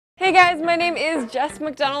Hey guys, my name is Jess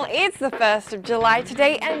McDonald. It's the 1st of July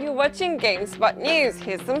today and you're watching GameSpot News.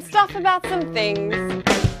 Here's some stuff about some things.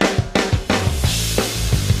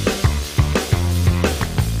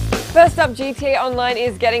 First up, GTA Online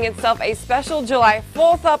is getting itself a special July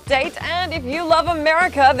 4th update, and if you love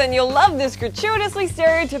America, then you'll love this gratuitously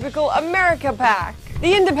stereotypical America pack.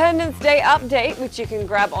 The Independence Day update, which you can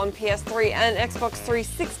grab on PS3 and Xbox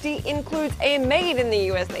 360, includes a Made in the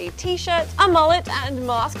USA t-shirt, a mullet, and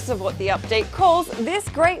masks of what the update calls this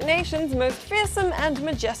great nation's most fearsome and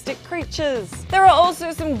majestic creatures. There are also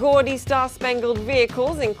some gaudy star-spangled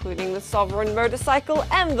vehicles, including the Sovereign motorcycle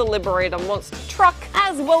and the Liberator monster truck,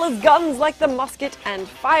 as well as guns like the musket and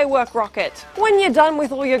firework rocket. When you're done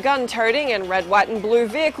with all your gun toting and red, white, and blue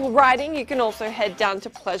vehicle riding, you can also head down to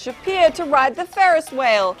Pleasure Pier to ride the Ferris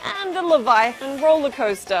whale and the Leviathan roller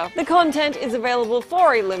coaster. The content is available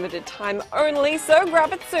for a limited time only, so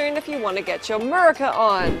grab it soon if you want to get your America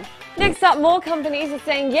on. Next up, more companies are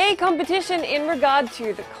saying yay competition in regard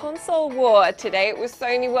to the console war. Today it was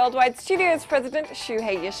Sony Worldwide Studios president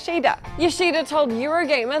Shuhei Yoshida. Yoshida told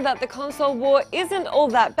Eurogamer that the console war isn't all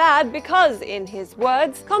that bad because, in his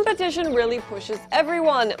words, competition really pushes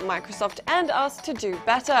everyone, Microsoft and us, to do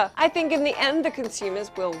better. I think in the end the consumers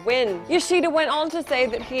will win. Yoshida went on to say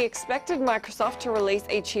that he expected Microsoft to release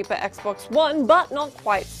a cheaper Xbox One, but not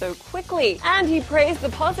quite so quickly, and he praised the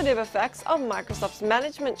positive effects of Microsoft's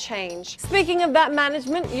management change. Speaking of that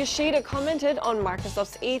management, Yoshida commented on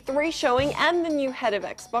Microsoft's E3 showing and the new head of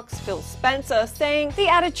Xbox, Phil Spencer, saying the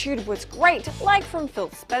attitude was great, like from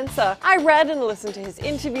Phil Spencer. I read and listened to his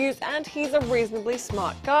interviews and he's a reasonably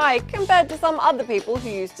smart guy compared to some other people who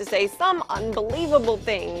used to say some unbelievable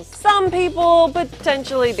things. Some people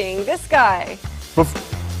potentially being this guy.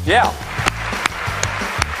 Yeah.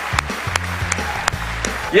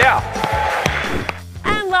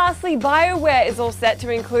 Lastly, BioWare is all set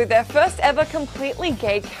to include their first ever completely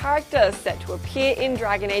gay character set to appear in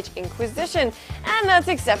Dragon Age Inquisition, and that's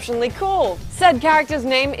exceptionally cool. Said character's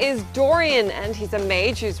name is Dorian, and he's a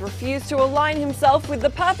mage who's refused to align himself with the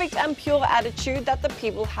perfect and pure attitude that the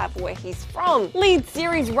people have where he's from. Lead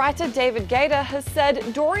series writer David Gator has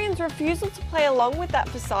said Dorian's refusal to play along with that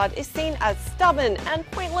facade is seen as stubborn and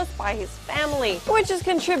pointless by his family, which has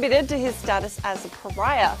contributed to his status as a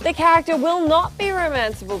pariah. The character will not be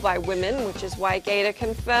romanceable by women, which is why Gator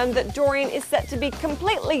confirmed that Dorian is set to be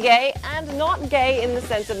completely gay and not gay in the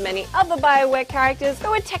sense of many other BioWare characters who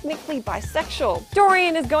are technically bisexual.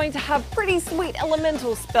 Dorian is going to have pretty sweet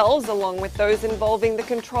elemental spells along with those involving the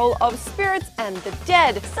control of spirits and the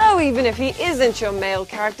dead, so even if he isn't your male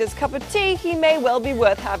character's cup of tea, he may well be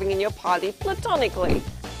worth having in your party platonically.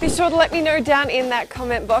 Be sure to let me know down in that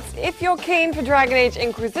comment box if you're keen for Dragon Age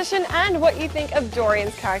Inquisition and what you think of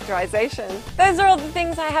Dorian's characterization. Those are all the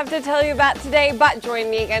things I have to tell you about today, but join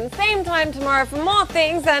me again same time tomorrow for more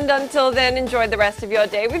things, and until then, enjoy the rest of your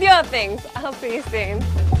day with your things. I'll see you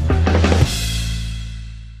soon.